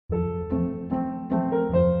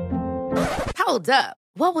Hold up.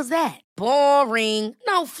 What was that? Boring.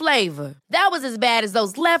 No flavor. That was as bad as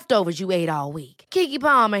those leftovers you ate all week. Keke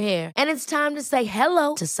Palmer here, and it's time to say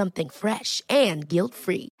hello to something fresh and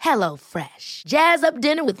guilt-free. Hello Fresh. Jazz up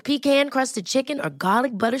dinner with pecan-crusted chicken or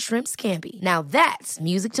garlic butter shrimp scampi. Now that's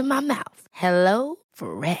music to my mouth. Hello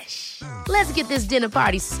Fresh. Let's get this dinner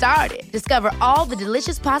party started. Discover all the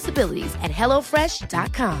delicious possibilities at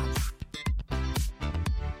hellofresh.com.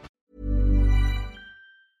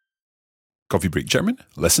 Coffee Break German,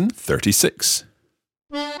 lesson 36.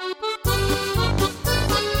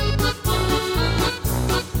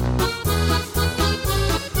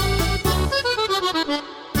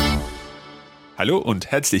 Hallo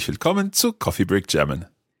und herzlich willkommen zu Coffee Break German.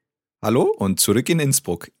 Hallo und zurück in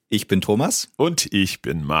Innsbruck. Ich bin Thomas. Und ich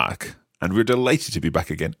bin Mark. And we're delighted to be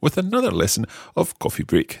back again with another lesson of Coffee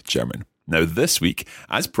Break German. Now this week,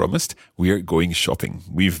 as promised, we are going shopping.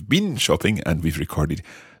 We've been shopping and we've recorded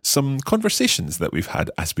some conversations that we've had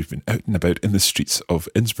as we've been out and about in the streets of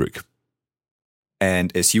Innsbruck.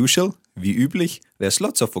 And as usual, wie üblich, there's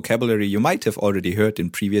lots of vocabulary you might have already heard in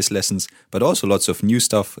previous lessons, but also lots of new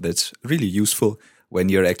stuff that's really useful when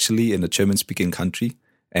you're actually in a German-speaking country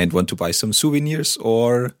and want to buy some souvenirs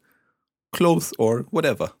or clothes or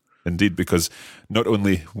whatever. Indeed, because not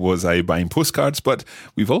only was I buying postcards, but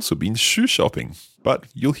we've also been shoe shopping. But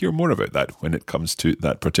you'll hear more about that when it comes to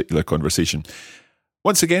that particular conversation.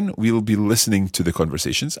 Once again, we'll be listening to the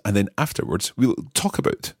conversations, and then afterwards we'll talk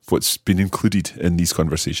about what's been included in these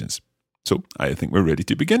conversations. So, I think we're ready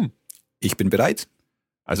to begin. Ich bin bereit.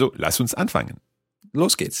 Also, lass uns anfangen.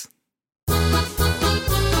 Los geht's.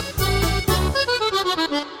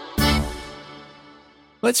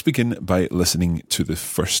 Let's begin by listening to the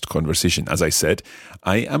first conversation. As I said,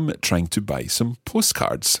 I am trying to buy some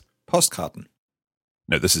postcards. Postkarten.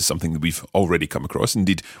 Now, this is something that we've already come across.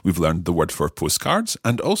 Indeed, we've learned the word for postcards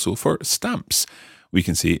and also for stamps. We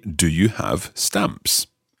can say, do you have stamps?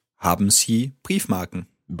 Haben Sie Briefmarken?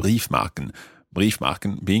 Briefmarken.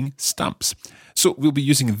 Briefmarken being stamps. So we'll be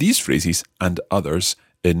using these phrases and others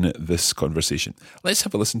in this conversation. Let's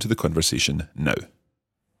have a listen to the conversation now.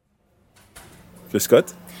 Grüß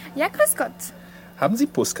Gott. Ja, grüß Gott. Haben Sie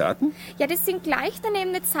Postkarten? Ja, das sind gleich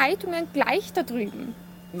daneben die Zeitungen, gleich da drüben.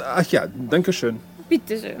 Ach ja, danke schön.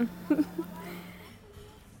 Bitteschön.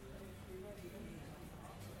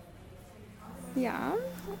 Ja,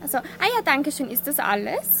 also, ja, danke schön. Ist das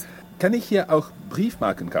alles? Kann ich hier auch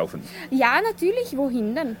Briefmarken kaufen? Ja, natürlich.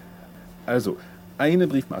 Wohin denn? Also, eine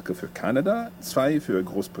Briefmarke für Kanada, 2 für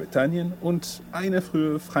Großbritannien und eine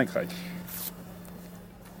für Frankreich.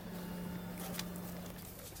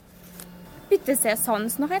 Bitte sehr,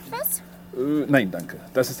 sonst noch etwas? Nein, danke.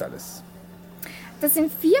 Das ist alles. Das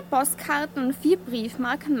sind 4 Postkarten und 4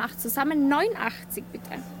 Briefmarken, macht zusammen 89,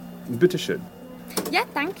 bitte. Bitte schön. Ja,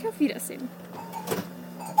 danke, auf Wiedersehen.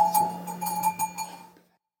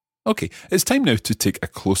 Okay, it's time now to take a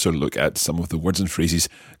closer look at some of the words and phrases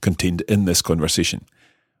contained in this conversation.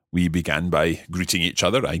 We began by greeting each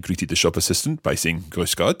other. I greeted the shop assistant by saying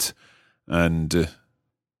Grüß Gott, and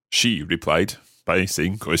she replied by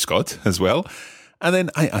saying Grüß Gott as well. And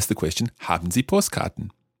then I asked the question, Haben Sie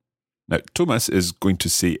Postkarten? Now, Thomas is going to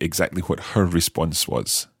say exactly what her response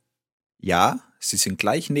was. Ja, sie sind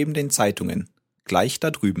gleich neben den Zeitungen. Gleich da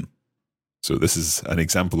drüben. So this is an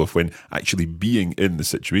example of when actually being in the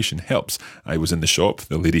situation helps. I was in the shop.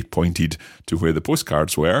 The lady pointed to where the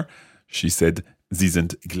postcards were. She said, Sie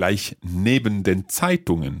sind gleich neben den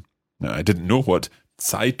Zeitungen. Now, I didn't know what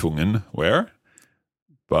Zeitungen were,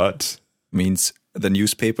 but... Means the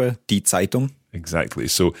newspaper, die Zeitung. Exactly.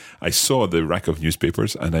 So I saw the rack of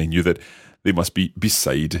newspapers and I knew that they must be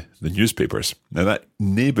beside the newspapers. Now that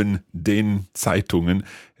neben den Zeitungen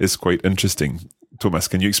is quite interesting. Thomas,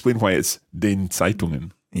 can you explain why it's den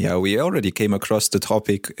Zeitungen? Yeah, we already came across the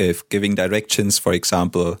topic of giving directions, for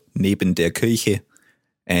example, neben der Kirche.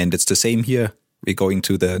 And it's the same here. We're going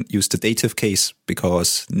to use the dative case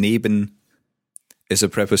because neben is a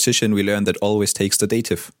preposition we learned that always takes the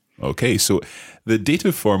dative. Okay, so the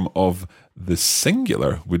dative form of the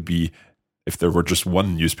singular would be, if there were just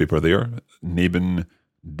one newspaper there, neben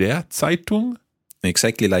der Zeitung.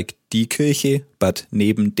 Exactly like die Kirche, but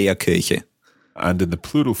neben der Kirche. And in the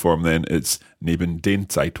plural form then, it's neben den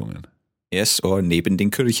Zeitungen. Yes, or neben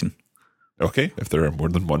den Kirchen. Okay, if there's more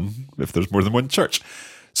than one church.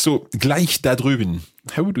 So, gleich da drüben.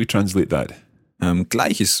 How would we translate that?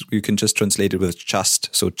 Gleich is, you can just translate it with just,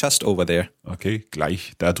 so just over there. Okay,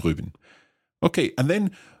 gleich da drüben. Okay, and then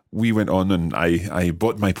we went on and I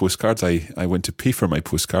bought my postcards. I went to pay for my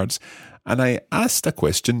postcards and I asked a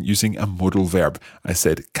question using a modal verb. I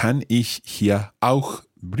said, kann ich hier auch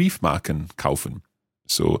Briefmarken kaufen?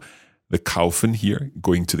 So the kaufen here,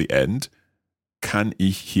 going to the end. Kann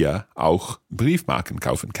ich hier auch Briefmarken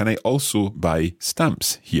kaufen? Can I also buy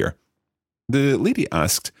stamps here? The lady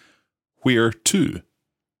asked, where to?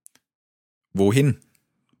 Wohin?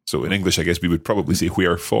 So in English, I guess we would probably say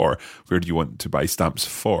where for. Where do you want to buy stamps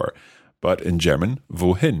for? But in German,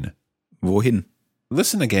 wohin? Wohin?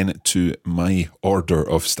 Listen again to my order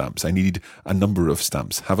of stamps. I needed a number of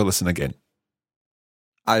stamps. Have a listen again.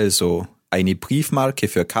 Also, eine Briefmarke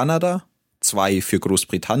für Kanada, 2 für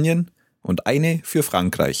Großbritannien und eine für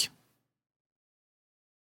Frankreich.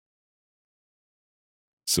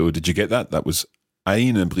 So did you get that? That was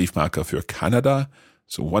eine Briefmarke für Kanada.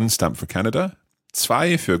 So 1 stamp for Canada.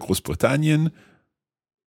 2 für Großbritannien.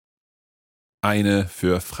 Eine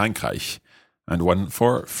für Frankreich. And 1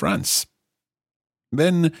 for France.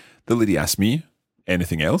 Then the lady asked me,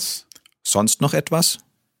 anything else? Sonst noch etwas?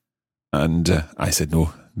 And I said,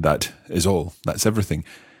 no, that is all. That's everything.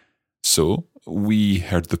 So we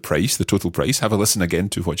heard the price, the total price. Have a listen again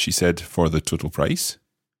to what she said for the total price.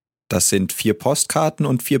 Das sind 4 Postkarten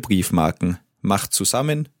und 4 Briefmarken. Macht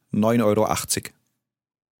zusammen 9,80 €.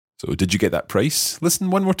 So did you get that price?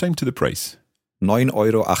 Listen one more time to the price.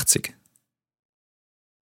 9,80 €.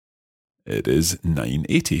 It is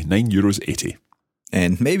 €9.80.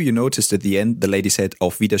 And maybe you noticed at the end the lady said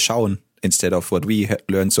auf Wiederschauen instead of what we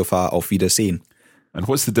learned so far, auf Wiedersehen. And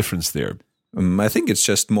what's the difference there? I think it's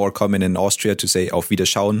just more common in Austria to say auf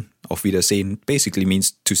Wiederschauen, auf Wiedersehen. Basically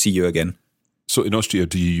means to see you again. So in Austria,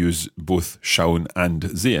 do you use both schauen and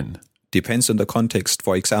sehen? Depends on the context.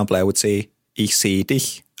 For example, I would say ich sehe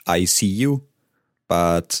dich, I see you.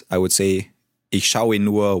 But I would say ich schaue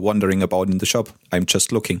nur wandering about in the shop. I'm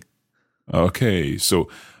just looking. Okay, so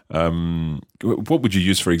what would you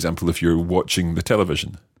use, for example, if you're watching the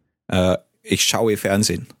television? Ich schaue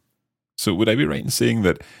Fernsehen. So would I be right in saying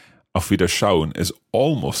that auf Wiederschauen is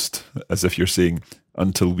almost as if you're saying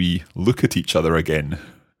until we look at each other again?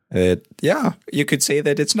 Yeah, you could say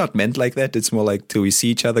that it's not meant like that. It's more like till we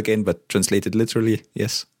see each other again, but translated literally,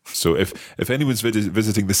 yes. So if anyone's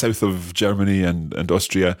visiting the south of Germany and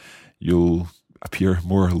Austria, you'll appear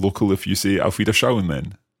more local if you say auf Wiederschauen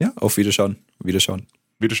then. Yeah, auf Wiederschauen. Wiederschauen.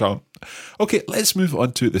 Wiederschauen. Okay, let's move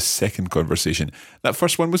on to the second conversation. That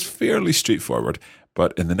first one was fairly straightforward,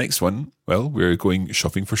 but in the next one, well, we're going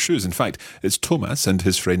shopping for shoes. In fact, it's Thomas and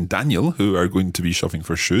his friend Daniel who are going to be shopping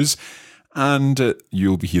for shoes, and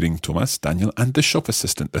you'll be hearing Thomas, Daniel, and the shop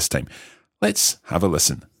assistant this time. Let's have a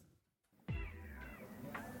listen.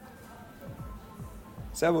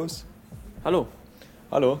 Servus. Hallo.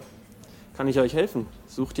 Hallo. Kann ich euch helfen?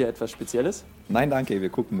 Sucht ihr etwas Spezielles? Nein, danke, wir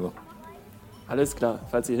gucken nur. Alles klar.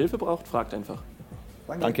 Falls ihr Hilfe braucht, fragt einfach.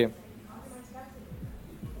 Danke.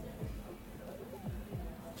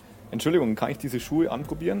 Entschuldigung, kann ich diese Schuhe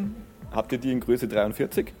anprobieren? Habt ihr die in Größe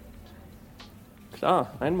 43?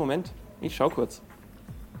 Klar, einen Moment. Ich schau kurz.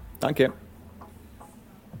 Danke.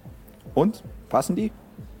 Und? Passen die?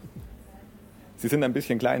 Sie sind ein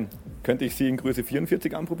bisschen klein. Könnte ich sie in Größe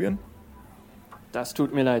 44 anprobieren? Das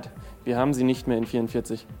tut mir leid. Wir haben sie nicht mehr in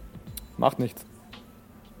 44. Macht nichts.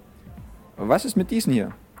 Was ist mit diesen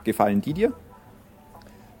hier? Gefallen die dir?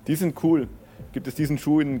 Die sind cool. Gibt es diesen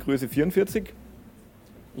Schuh in Größe 44?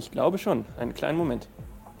 Ich glaube schon. Einen kleinen Moment.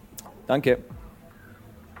 Danke.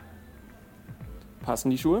 Passen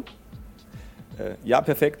die Schuhe? Ja,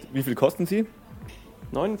 perfekt. Wie viel kosten sie?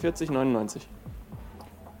 49,99.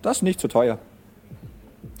 Das ist nicht so teuer.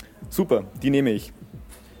 Super, die nehme ich.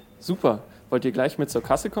 Super. Wollt ihr gleich mit zur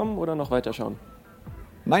Kasse kommen oder noch weiterschauen?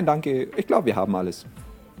 Nein, danke. Ich glaube, wir haben alles.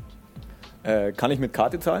 Kann ich mit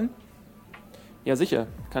Karte zahlen? Ja, sicher.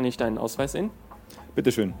 Kann ich deinen Ausweis sehen?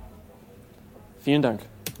 Bitteschön. Vielen Dank.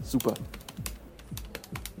 Super.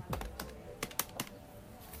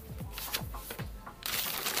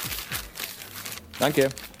 Danke.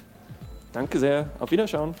 Danke sehr. Auf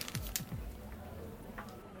Wiederschauen.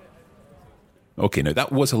 Okay, now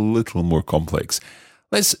that was a little more complex.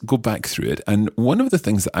 Let's go back through it. And one of the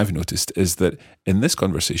things that I've noticed is that in this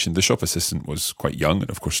conversation, the shop assistant was quite young. And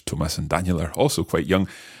of course, Thomas and Daniel are also quite young.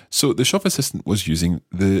 So the shop assistant was using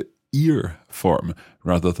the ihr form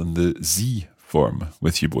rather than the sie form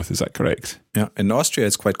with you both. Is that correct? Yeah, in Austria,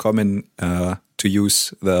 it's quite common to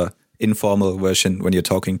use the informal version when you're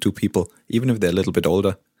talking to people, even if they're a little bit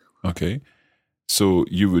older. Okay. So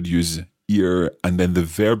you would use ihr, and then the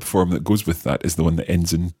verb form that goes with that is the one that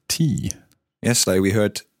ends in t. Yes, like we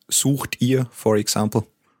heard sucht ihr, for example.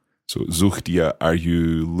 So sucht ihr, are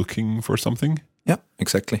you looking for something? Yeah,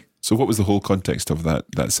 exactly. So what was the whole context of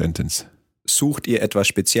that sentence? Sucht ihr etwas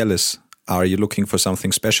Spezielles? Are you looking for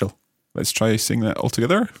something special? Let's try saying that all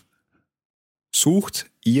together. Sucht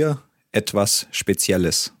ihr etwas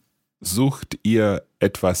Spezielles? Sucht ihr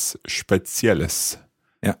etwas Spezielles?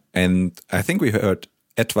 Yeah, and I think we heard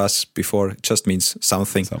etwas before. It just means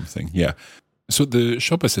something. Something, yeah. So the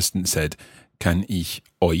shop assistant said, kann ich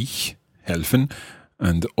euch helfen?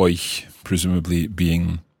 And euch presumably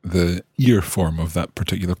being the ihr form of that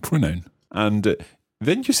particular pronoun. And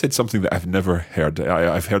then you said something that I've never heard.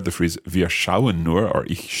 I've heard the phrase wir schauen nur or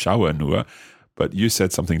ich schaue nur, but you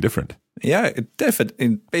said something different. Yeah, it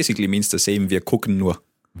basically means the same. Wir gucken nur.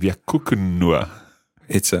 Wir gucken nur.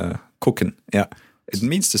 It's gucken, yeah. It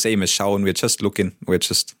means the same as schauen. We're just looking. We're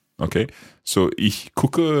just... Okay, so ich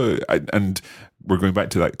gucke, and we're going back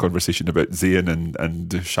to that conversation about sehen and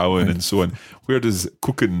schauen and so on. Where does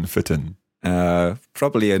gucken fit in?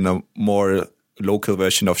 Probably in a more local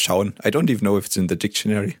version of schauen. I don't even know if it's in the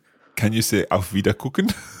dictionary. Can you say auf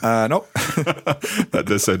Wiedergucken? No. That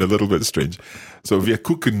does sound a little bit strange. So wir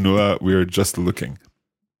gucken nur, we're just looking.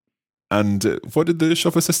 And what did the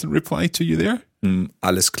shop assistant reply to you there?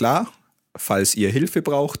 Alles klar. Falls ihr Hilfe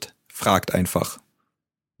braucht, fragt einfach.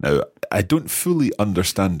 Now, I don't fully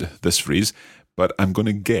understand this phrase, but I'm going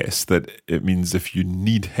to guess that it means if you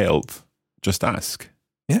need help, just ask.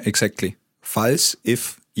 Yeah, exactly. Falls,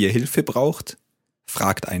 if ihr Hilfe braucht,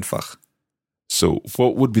 fragt einfach. So,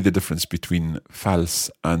 what would be the difference between falls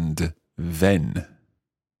and wenn?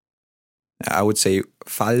 I would say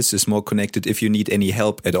falls is more connected if you need any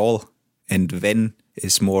help at all, and wenn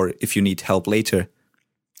is more if you need help later.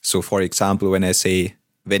 So, for example, when I say,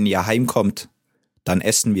 wenn ihr heimkommt, dann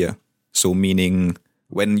essen wir. So, meaning,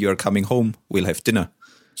 when you're coming home, we'll have dinner.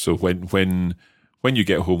 So, when you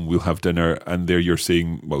get home, we'll have dinner, and there you're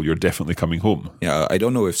saying, well, you're definitely coming home. Yeah, I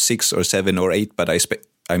don't know if 6 or 7 or 8, but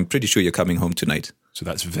I'm pretty sure you're coming home tonight. So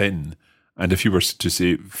that's wenn. And if you were to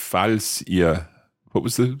say, falls ihr, what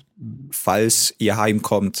was the? Falls ihr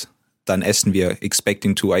heimkommt, dann essen wir,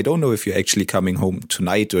 expecting to. I don't know if you're actually coming home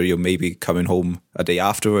tonight or you're maybe coming home a day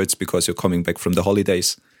afterwards because you're coming back from the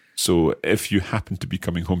holidays. So if you happen to be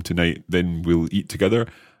coming home tonight, then we'll eat together.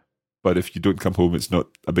 But if you don't come home, it's not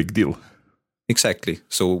a big deal. Exactly.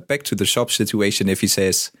 So back to the shop situation, if he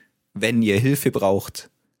says, wenn ihr Hilfe braucht,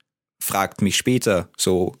 fragt mich später.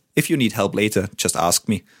 So if you need help later, just ask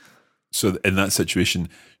me. So in that situation,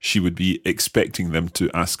 she would be expecting them to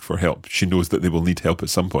ask for help. She knows that they will need help at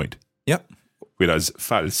some point. Yeah. Whereas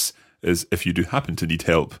falls is if you do happen to need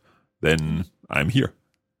help, then I'm here.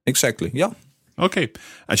 Exactly, yeah. Okay.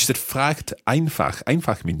 And she said, fragt einfach.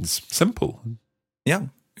 Einfach means simple. Yeah,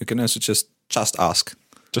 you can also just ask.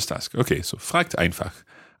 Just ask. Okay, so fragt einfach.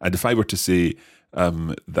 And if I were to say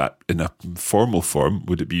that in a formal form,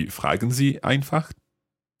 would it be fragen Sie einfach?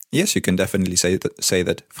 Yes, you can definitely say that.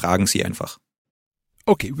 Fragen Sie einfach.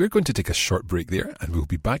 Okay, we're going to take a short break there and we'll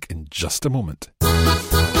be back in just a moment.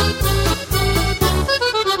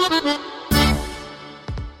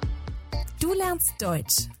 Du lernst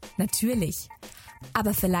Deutsch, natürlich.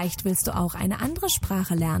 Aber vielleicht willst du auch eine andere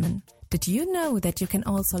Sprache lernen. Did you know that you can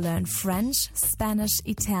also learn French, Spanish,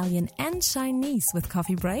 Italian and Chinese with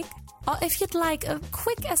Coffee Break? Or if you'd like a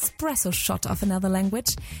quick espresso shot of another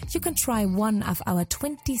language, you can try one of our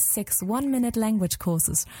 26 one-minute language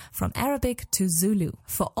courses from Arabic to Zulu.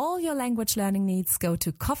 For all your language learning needs, go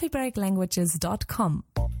to coffeebreaklanguages.com.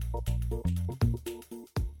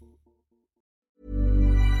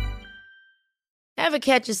 Ever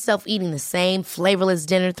catch yourself eating the same flavorless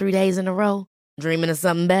dinner 3 days in a row? Dreaming of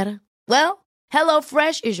something better? Well,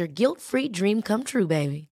 HelloFresh is your guilt-free dream come true,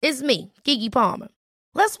 baby. It's me, Keke Palmer.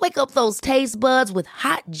 Let's wake up those taste buds with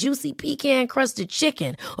hot, juicy pecan-crusted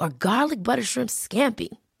chicken or garlic butter shrimp scampi.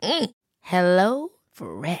 Hello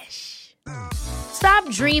Fresh. Stop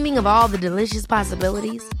dreaming of all the delicious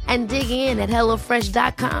possibilities and dig in at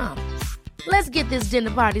HelloFresh.com. Let's get this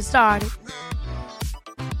dinner party started.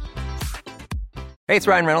 Hey, it's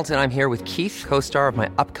Ryan Reynolds, and I'm here with Keith, co-star of my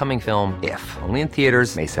upcoming film, If, only in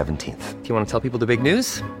theaters May 17th. Do you want to tell people the big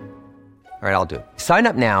news? All right, I'll do it. Sign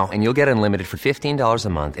up now and you'll get unlimited for $15 a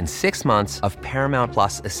month and 6 months of Paramount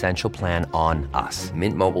Plus Essential Plan on us.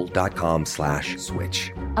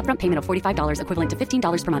 MintMobile.com/switch. Upfront payment of $45 equivalent to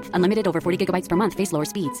 $15 per month. Unlimited over 40 gigabytes per month. Face lower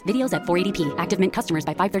speeds. Videos at 480p. Active Mint customers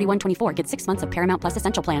by 531.24 get 6 months of Paramount Plus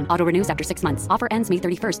Essential Plan. Auto renews after 6 months. Offer ends May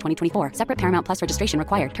 31st, 2024. Separate Paramount Plus registration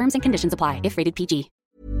required. Terms and conditions apply if rated PG.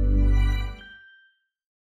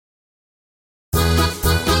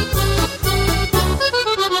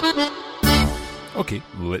 Okay,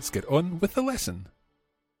 let's get on with the lesson.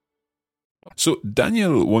 So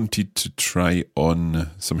Daniel wanted to try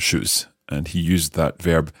on some shoes, and he used that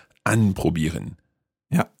verb anprobieren.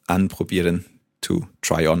 Yeah, anprobieren, to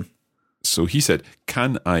try on. So he said,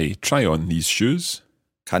 can I try on these shoes?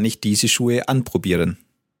 Kann ich diese Schuhe anprobieren?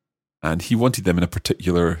 And he wanted them in a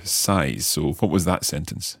particular size. So what was that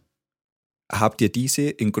sentence? Habt ihr diese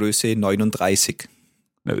in Größe 39?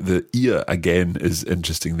 Now, the ihr again is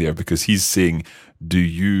interesting there because he's saying, do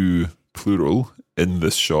you, plural, in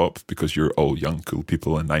this shop, because you're all young, cool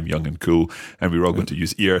people and I'm young and cool, and we're all going to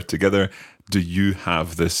use ihr together, do you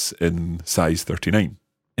have this in size 39?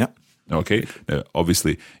 Yeah. Okay. Now,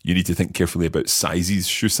 obviously, you need to think carefully about sizes,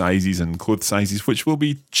 shoe sizes and clothes sizes, which will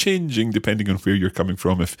be changing depending on where you're coming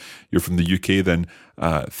from. If you're from the UK, then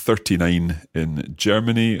 39 in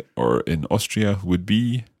Germany or in Austria would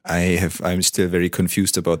be... I'm still very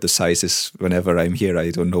confused about the sizes. Whenever I'm here, I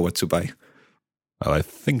don't know what to buy. Well, I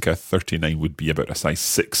think a 39 would be about a size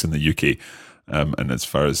 6 in the UK. And as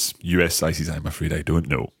far as US sizes, I'm afraid I don't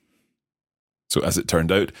know. So as it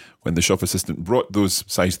turned out, when the shop assistant brought those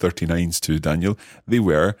size 39s to Daniel, they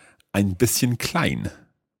were ein bisschen klein.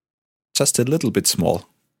 Just a little bit small.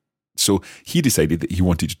 So he decided that he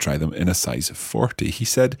wanted to try them in a size 40. He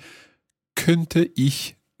said, könnte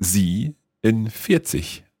ich sie in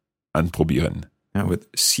 40 anprobieren? Yeah, with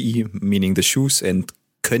sie meaning the shoes and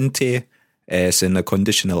könnte as in a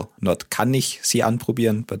conditional. Not kann ich sie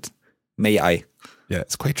anprobieren, but may I. Yeah,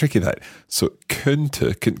 it's quite tricky that. So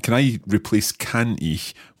könnte, can I replace kann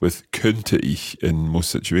ich with könnte ich in most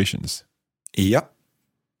situations? Yeah.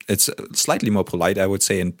 It's slightly more polite, I would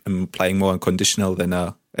say, and implying more conditional than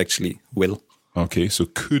actually will. Okay, so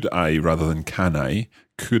could I rather than can I?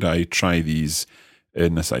 Could I try these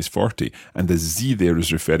in a size 40? And the sie there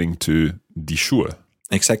is referring to die Schuhe.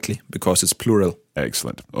 Exactly, because it's plural.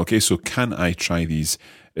 Excellent. Okay, so can I try these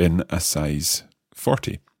in a size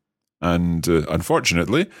 40? And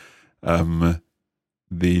unfortunately,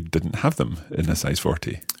 they didn't have them in a size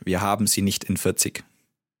 40. Wir haben sie nicht in 40.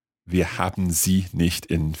 Wir haben sie nicht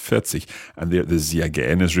in 40. And there, the sie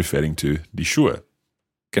again is referring to die Schuhe.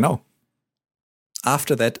 Genau.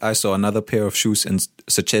 After that, I saw another pair of shoes and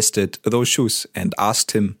suggested those shoes and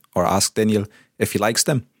asked Daniel if he likes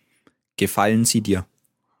them. Gefallen sie dir?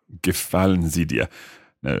 Gefallen sie dir?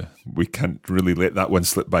 Now, we can't really let that one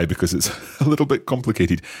slip by because it's a little bit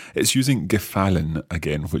complicated. It's using gefallen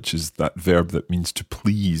again, which is that verb that means to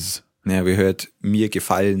please. Yeah, we heard mir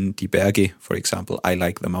gefallen die Berge, for example. I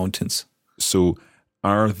like the mountains. So,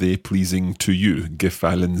 are they pleasing to you?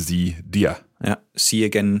 Gefallen sie dir? Yeah, sie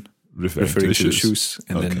again referring to the shoes.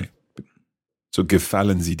 And okay. Then so,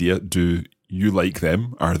 gefallen sie dir? Do you like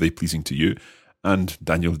them? Are they pleasing to you? And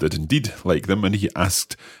Daniel did indeed like them, and he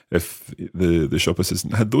asked if the shop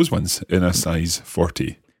assistant had those ones in a size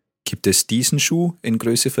 40. Gibt es diesen Schuh in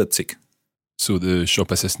Größe 40? So the shop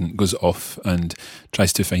assistant goes off and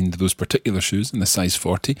tries to find those particular shoes in the size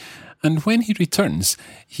 40. And when he returns,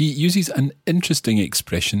 he uses an interesting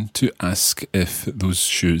expression to ask if those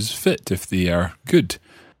shoes fit, if they are good.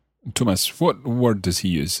 Thomas, what word does he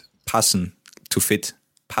use? Passen, to fit.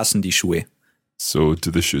 Passen die Schuhe. So do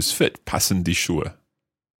the shoes fit? Passen die Schuhe?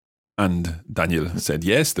 And Daniel said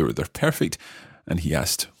yes, they're perfect. And he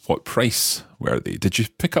asked, what price were they? Did you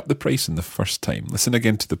pick up the price in the first time? Listen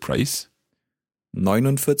again to the price.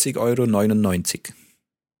 49,99 €.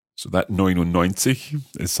 So that 99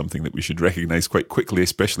 is something that we should recognise quite quickly,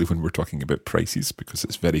 especially when we're talking about prices, because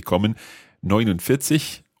it's very common.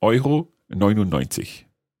 49,99 €.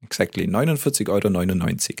 Exactly,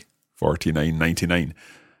 49,99 €. 49.99.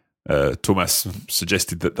 Thomas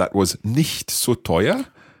suggested that was nicht so teuer.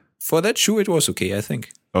 For that shoe, it was okay, I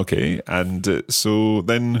think. Okay, and so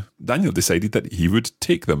then Daniel decided that he would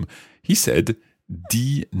take them. He said,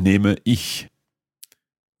 die nehme ich.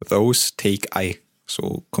 Those take I.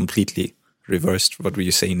 So completely reversed what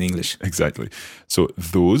you say in English. Exactly. So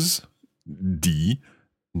those, die,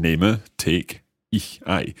 nehme, take, ich,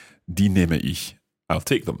 I. Die nehme ich. I'll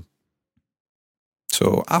take them.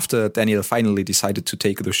 So after Daniel finally decided to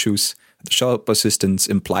take the shoes, the shop assistants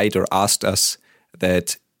implied or asked us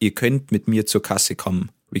that ihr könnt mit mir zur Kasse kommen.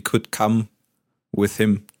 We could come with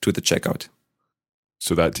him to the checkout.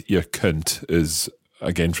 So that ihr könnt is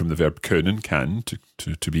again from the verb können, can,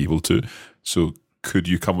 to be able to. So could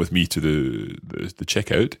you come with me to the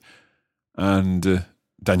checkout? And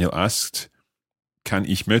Daniel asked, kann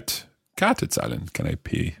ich mit Karte zahlen? Can I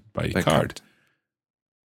pay by card?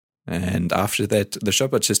 And after that, the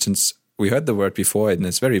shop assistants, we heard the word before, and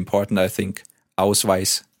it's very important, I think.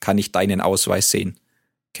 Ausweis. Kann ich deinen Ausweis sehen?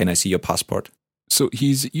 Can I see your passport? So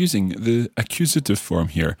he's using the accusative form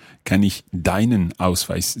here. Kann ich deinen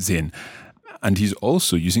Ausweis sehen? And he's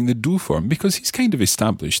also using the du form because he's kind of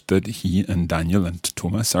established that he and Daniel and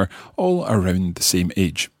Thomas are all around the same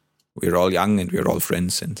age. We're all young and we're all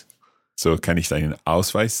friends. And so kann ich deinen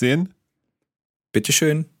Ausweis sehen?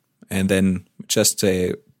 Bitteschön. And then just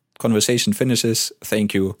a conversation finishes.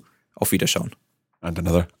 Thank you. Auf Wiederschauen. And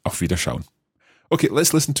another Auf Wiederschauen. Okay,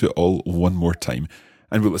 let's listen to it all one more time.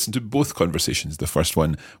 And we'll listen to both conversations. The first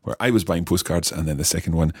one where I was buying postcards, and then the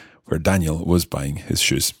second one where Daniel was buying his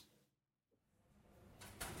shoes.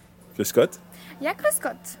 Grüß Gott. Ja, grüß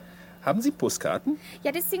Gott. Haben Sie Postkarten?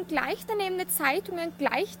 Ja, das sind gleich daneben die Zeitungen,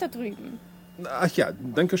 gleich da drüben. Ach ja,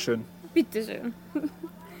 danke schön. Bitteschön.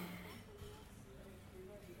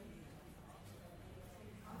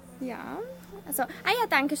 Ja, also, ja,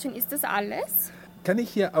 danke schön. Ist das alles? Kann ich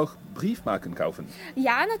hier auch Briefmarken kaufen?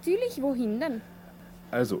 Ja, natürlich. Wohin denn?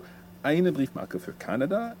 Also, eine Briefmarke für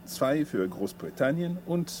Kanada, 2 für Großbritannien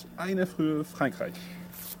und eine für Frankreich.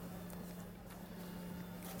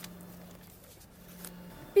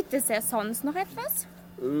 Bitte sehr, sonst noch etwas?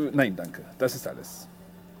 Nein, danke. Das ist alles.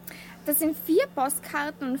 Das sind 4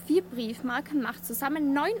 Postkarten und 4 Briefmarken. Macht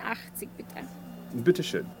zusammen 89, bitte.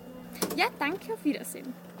 Bitteschön. Ja, danke. Auf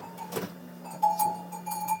Wiedersehen.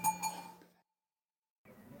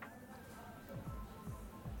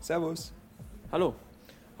 Servus. Hallo.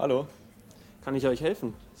 Hallo. Kann ich euch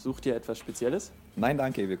helfen? Sucht ihr etwas Spezielles? Nein,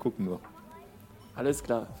 danke, wir gucken nur. Alles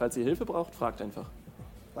klar. Falls ihr Hilfe braucht, fragt einfach.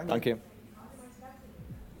 Danke.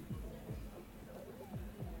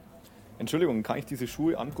 Entschuldigung, kann ich diese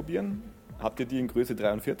Schuhe anprobieren? Habt ihr die in Größe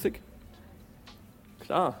 43?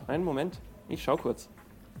 Klar, einen Moment. Ich schau kurz.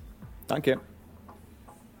 Danke.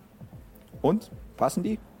 Und? Passen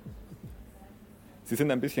die? Sie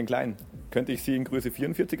sind ein bisschen klein. Könnte ich sie in Größe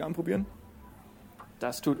 44 anprobieren?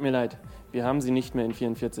 Das tut mir leid. Wir haben sie nicht mehr in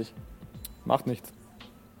 44. Macht nichts.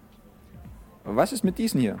 Was ist mit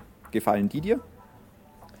diesen hier? Gefallen die dir?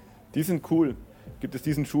 Die sind cool. Gibt es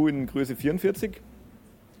diesen Schuh in Größe 44?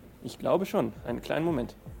 Ich glaube schon. Einen kleinen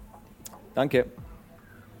Moment. Danke.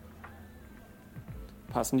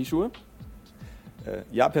 Passen die Schuhe?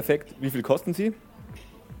 Ja, perfekt. Wie viel kosten sie?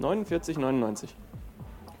 49,99.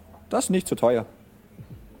 Das ist nicht so teuer.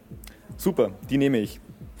 Super, die nehme ich.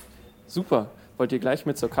 Super. Wollt ihr gleich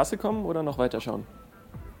mit zur Kasse kommen oder noch weiterschauen?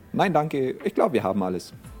 Nein, danke. Ich glaube, wir haben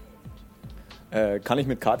alles. Kann ich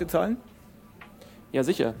mit Karte zahlen? Ja,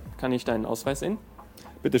 sicher. Kann ich deinen Ausweis sehen?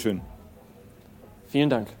 Bitteschön. Vielen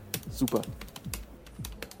Dank. Super.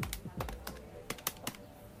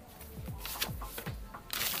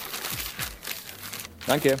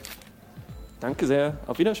 Danke. Danke sehr.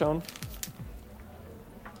 Auf Wiederschauen.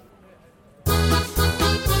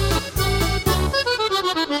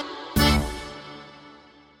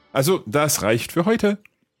 Also, das reicht für heute.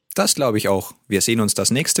 Das glaube ich auch. Wir sehen uns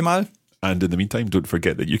das nächste Mal. And in the meantime, don't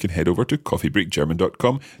forget that you can head over to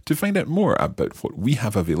coffeebreakgerman.com to find out more about what we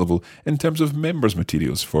have available in terms of members'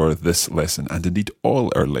 materials for this lesson and indeed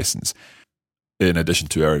all our lessons. In addition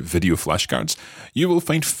to our video flashcards, you will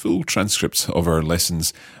find full transcripts of our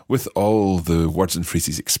lessons with all the words and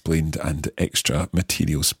phrases explained and extra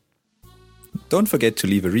materials. Don't forget to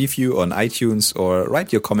leave a review on iTunes or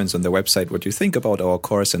write your comments on the website what you think about our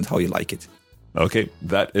course and how you like it. Okay,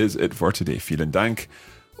 that is it for today. Vielen Dank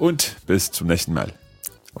und bis zum nächsten Mal.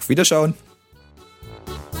 Auf Wiederschauen.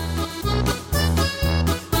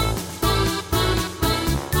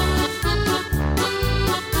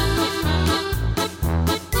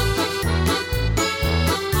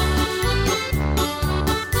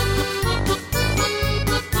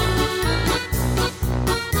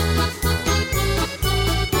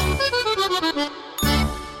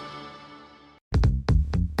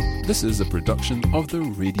 This is a production of the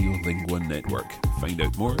Radiolingua Network. Find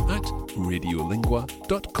out more at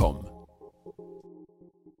radiolingua.com.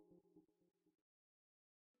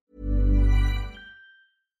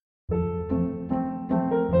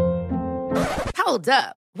 Hold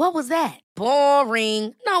up. What was that?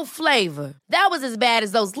 Boring. No flavor. That was as bad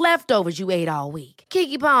as those leftovers you ate all week.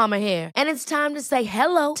 Keke Palmer here, and it's time to say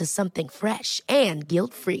hello to something fresh and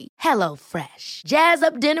guilt-free. Hello Fresh. Jazz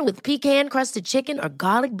up dinner with pecan-crusted chicken or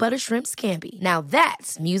garlic butter shrimp scampi. Now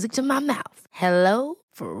that's music to my mouth. Hello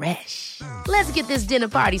Fresh. Let's get this dinner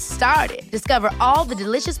party started. Discover all the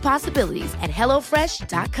delicious possibilities at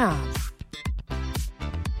hellofresh.com.